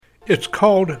It's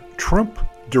called Trump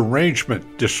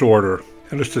Derangement Disorder,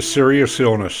 and it's a serious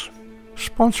illness.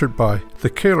 Sponsored by the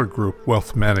Kaler Group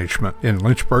Wealth Management in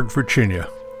Lynchburg, Virginia.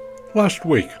 Last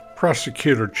week,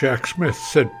 prosecutor Jack Smith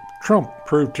said Trump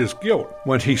proved his guilt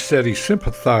when he said he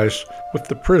sympathized with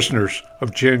the prisoners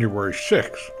of January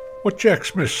 6th. What Jack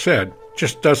Smith said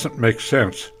just doesn't make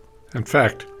sense. In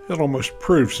fact, it almost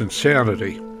proves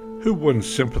insanity. Who wouldn't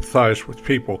sympathize with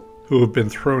people who have been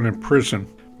thrown in prison,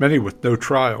 many with no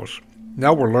trials?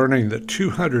 Now we're learning that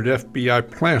 200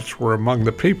 FBI plants were among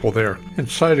the people there,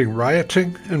 inciting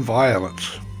rioting and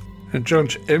violence. And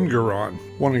Judge Engeron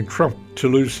wanting Trump to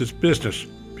lose his business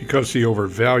because he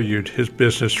overvalued his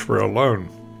business for a loan.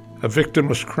 A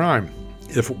victimless crime.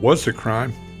 If it was a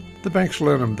crime, the banks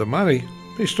lent him the money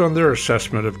based on their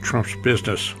assessment of Trump's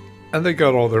business, and they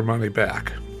got all their money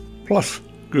back, plus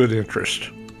good interest.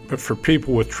 But for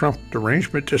people with Trump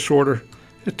derangement disorder,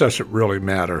 it doesn't really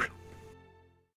matter.